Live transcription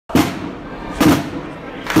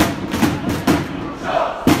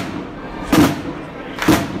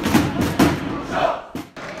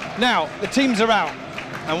Now, the teams are out,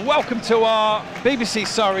 and welcome to our BBC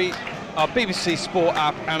Surrey, our BBC Sport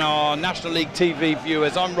app, and our National League TV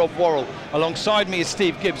viewers. I'm Rob Worrell. Alongside me is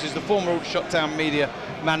Steve Gibbs, who's the former Aldershot Town media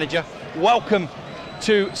manager. Welcome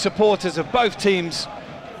to supporters of both teams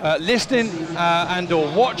listening and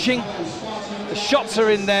or watching. The shots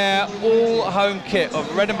are in there, all home kit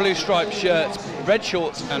of red and blue striped shirts, red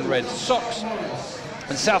shorts and red socks.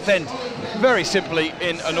 And Southend, very simply,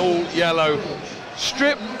 in an all yellow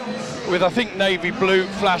strip with, I think, navy blue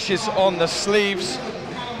flashes on the sleeves.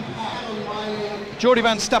 Geordie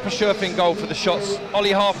Van Stappershoef in goal for the shots.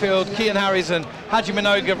 Ollie Harfield, Cian Harries and Haji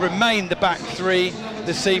Minogue remain the back three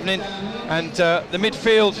this evening. And the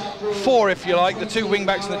midfield four, if you like, the two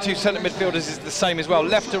wing-backs and the two centre midfielders is the same as well.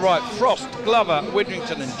 Left to right, Frost, Glover,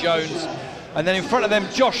 Widrington and Jones. And then in front of them,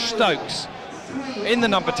 Josh Stokes in the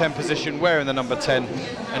number 10 position, wearing the number 10.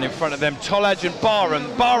 And in front of them, Tolaj and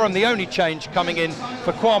Barham. Barham, the only change coming in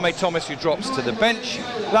for Kwame Thomas, who drops to the bench.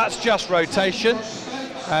 That's just rotation.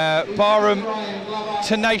 Barham,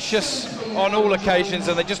 tenacious on all occasions,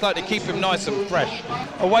 and they just like to keep him nice and fresh.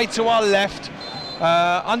 Away to our left,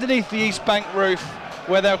 underneath the East Bank roof,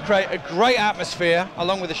 where they'll create a great atmosphere,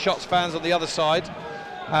 along with the Shots fans on the other side,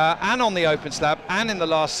 and on the open slab, and in the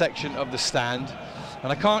last section of the stand.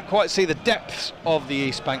 And I can't quite see the depths of the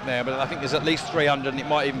East Bank there, but I think there's at least 300, and it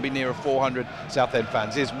might even be nearer 400 Southend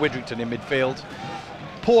fans. Here's Widrington in midfield.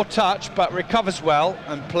 Poor touch, but recovers well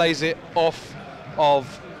and plays it off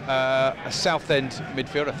of a Southend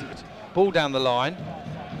midfield. I think it's ball down the line,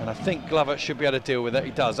 and I think Glover should be able to deal with it. He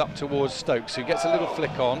does, up towards Stokes, who gets a little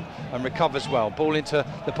flick on and recovers well. Ball into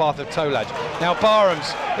the path of Tolaj. Now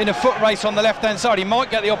Barham's in a foot race on the left-hand side. He might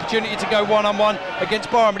get the opportunity to go one-on-one against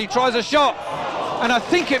Barham, but he tries a shot, and I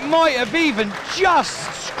think it might have even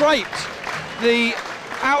just scraped the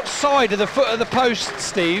outside of the foot of the post,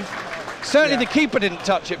 Steve. Certainly the keeper didn't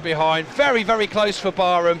touch it behind. Very, very close for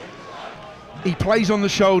Barham. He plays on the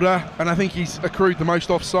shoulder, and I think he's accrued the most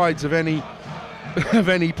offsides of any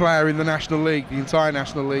player in the National League, the entire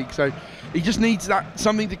National League. So he just needs that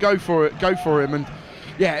something to go for him. And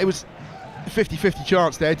yeah, it was a 50-50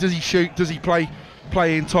 chance there. Does he shoot? Does he play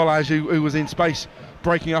in Tolaj, who was in space,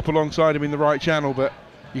 breaking up alongside him in the right channel? But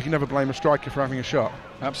you can never blame a striker for having a shot.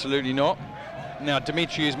 Absolutely not. Now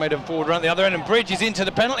Dimitriou's made a forward run at the other end, and Bridge is into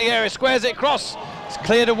the penalty area, squares it across. It's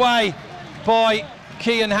cleared away by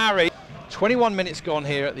Cian Harries. 21 minutes gone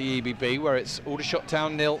here at the EBB, where it's Aldershot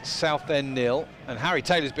Town 0, Southend 0, and Harry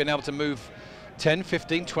Taylor's been able to move 10,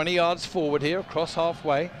 15, 20 yards forward here, across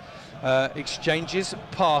halfway, exchanges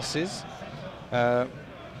passes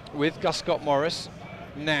with Gus Scott Morris.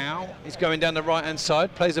 Now he's going down the right hand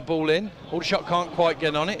side, plays a ball in. Aldershot can't quite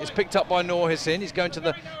get on it. It's picked up by Noor Hussain. He's going to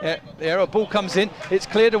the area. Ball comes in, it's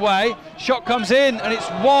cleared away. Shot comes in, and it's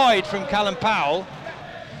wide from Callum Powell.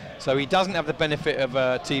 So he doesn't have the benefit of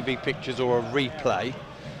TV pictures or a replay.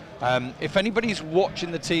 If anybody's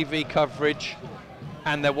watching the TV coverage,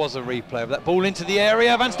 and there was a replay of that ball into the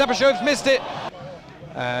area, Van Stappershoef's missed it.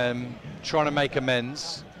 Trying to make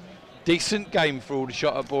amends. Decent game for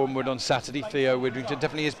Aldershot at Bournemouth on Saturday. Theo Widrington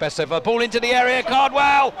definitely his best so far. Ball into the area,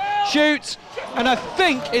 Cardwell shoots, and I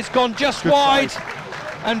think it's gone just wide.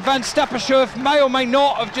 And Van Stappershoef may or may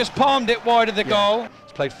not have just palmed it wide of the goal.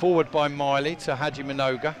 It's played forward by Miley to Haji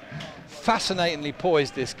Minogue. Fascinatingly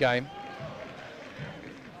poised, this game.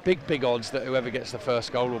 Big odds that whoever gets the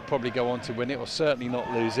first goal will probably go on to win it, or certainly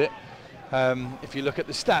not lose it, if you look at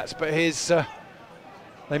the stats. But here's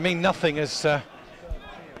they mean nothing, as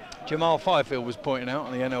Jamal Firefield was pointing out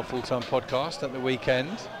on the NL Full-Time podcast at the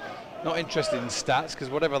weekend. Not interested in stats, because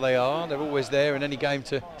whatever they are, they're always there in any game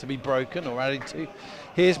to be broken or added to.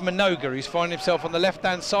 Here's Minogue, who's finding himself on the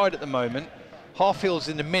left-hand side at the moment. Harfield's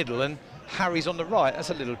in the middle and Harry's on the right. That's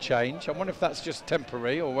a little change. I wonder if that's just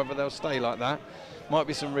temporary or whether they'll stay like that. Might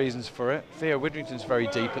be some reasons for it. Theo Widrington's very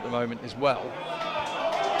deep at the moment as well.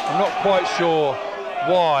 I'm not quite sure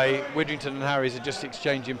why Widrington and Harries are just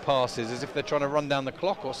exchanging passes, as if they're trying to run down the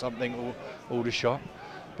clock or something, or Aldershot.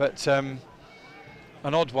 But an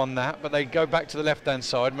odd one that, but they go back to the left-hand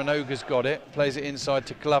side. Minogue's got it, plays it inside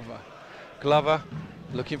to Glover. Glover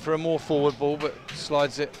looking for a more forward ball, but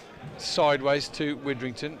slides it sideways to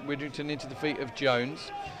Widrington. Widrington into the feet of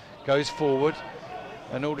Jones, goes forward,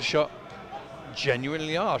 and Aldershot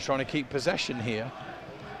genuinely are trying to keep possession here.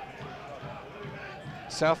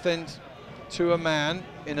 Southend to a man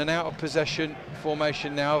in an out of possession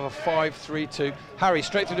formation now of a 5-3-2. Harry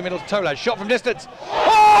straight through the middle to Tolaj, shot from distance.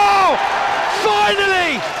 Oh!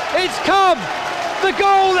 Finally! It's come! The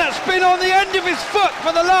goal that's been on the end of his foot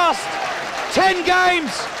for the last 10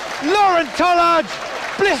 games. Lorent Tolaj,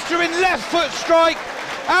 blistering left foot strike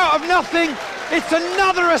out of nothing. It's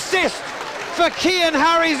another assist for Cian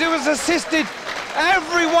Harries, who has assisted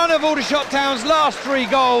every one of Aldershot Town's last 3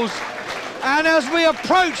 goals. And as we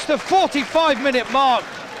approach the 45-minute mark,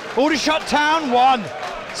 Aldershot Town 1,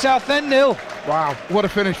 Southend 0. Wow, what a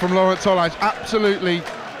finish from Lorent Tolaj, absolutely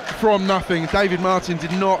from nothing. David Martin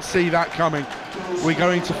did not see that coming. We're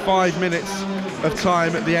going to 5 minutes of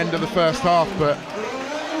time at the end of the first half, but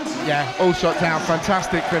yeah, Aldershot Town,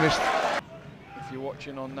 fantastic finish. If you're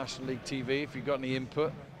watching on National League TV, if you've got any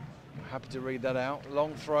input, I'm happy to read that out.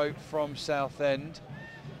 Long throw from Southend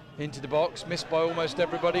into the box, missed by almost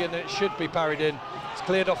everybody, and it should be parried in. It's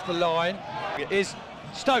cleared off the line. It is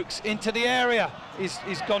Stokes into the area. He's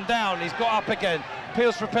gone down, he's got up again.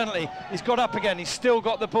 Appeals for a penalty, he's got up again, he's still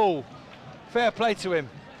got the ball. Fair play to him.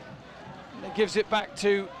 It gives it back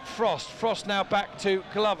to Frost. Frost now back to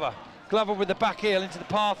Glover. Glover with the back heel into the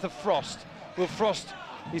path of Frost. Will Frost,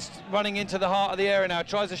 he's running into the heart of the area now,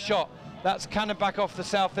 tries a shot. That's cannon back off the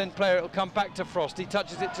Southend player, it'll come back to Frost. He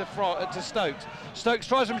touches it to Stokes. Stokes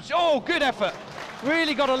tries to, oh, good effort.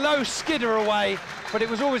 Really got a low skidder away, but it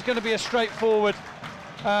was always going to be a straightforward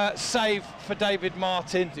save for David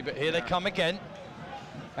Martin. But here they come again.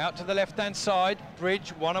 Out to the left-hand side,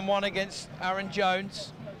 Bridge, 1-on-1 against Aaron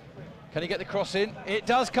Jones. Can he get the cross in? It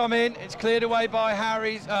does come in, it's cleared away by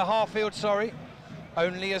Harfield, sorry.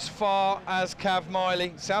 Only as far as Cav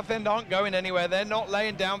Miley. Southend aren't going anywhere, they're not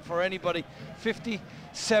laying down for anybody.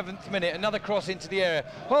 57th minute, another cross into the area.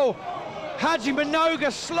 Oh, Haji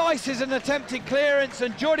Minoga slices an attempted clearance,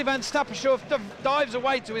 and Jordi van Stappershoef dives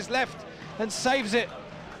away to his left and saves it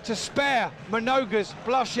to spare Minoga's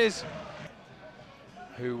blushes.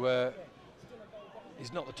 Who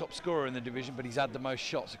is not the top scorer in the division, but he's had the most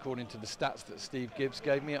shots according to the stats that Steve Gibbs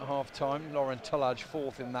gave me at half-time. Lorent Tolaj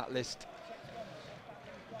 4th in that list.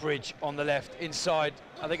 Bridge on the left, inside.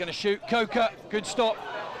 Are they going to shoot? Coker, good stop.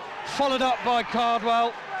 Followed up by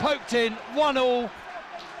Cardwell, poked in, 1-1.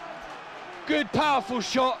 Good, powerful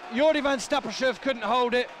shot. Jordi van Stappershoef couldn't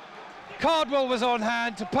hold it. Cardwell was on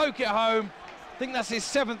hand to poke it home. I think that's his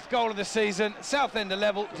 7th goal of the season. Southend are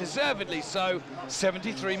level, deservedly so.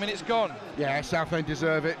 73 minutes gone. Yeah, Southend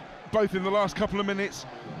deserve it, both in the last couple of minutes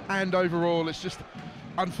and overall. It's just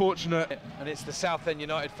unfortunate. And it's the Southend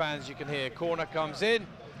United fans you can hear. Corner comes in,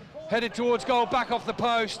 headed towards goal, back off the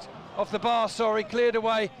post, off the bar, sorry, cleared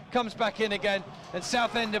away, comes back in again. And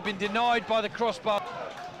Southend have been denied by the crossbar.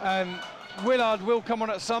 Willard will come on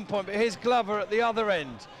at some point, but here's Glover at the other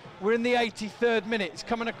end. We're in the 83rd minute. It's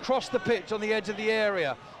coming across the pitch on the edge of the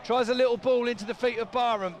area. Tries a little ball into the feet of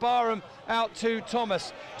Barham. Barham out to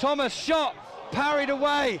Thomas. Thomas shot, parried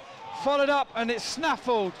away, followed up, and it's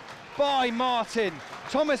snaffled by Martin.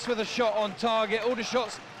 Thomas with a shot on target.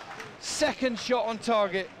 Aldershot's 2nd shot on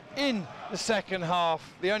target in the second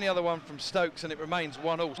half. The only other one from Stokes, and it remains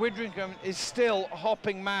 1-1. Widringham is still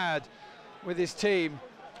hopping mad with his team,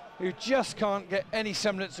 who just can't get any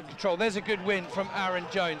semblance of control. There's a good win from Aaron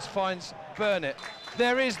Jones, finds Burnett.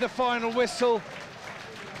 There is the final whistle.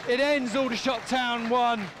 It ends Aldershot Town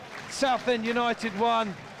 1, Southend United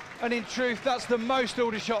 1, and in truth, that's the most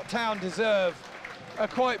Aldershot Town deserve. A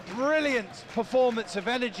quite brilliant performance of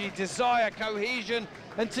energy, desire, cohesion,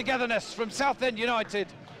 and togetherness from Southend United,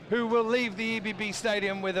 who will leave the EBB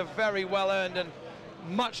Stadium with a very well-earned and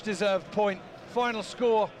much-deserved point. Final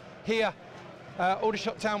score here.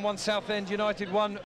 Aldershot Town 1, Southend United 1.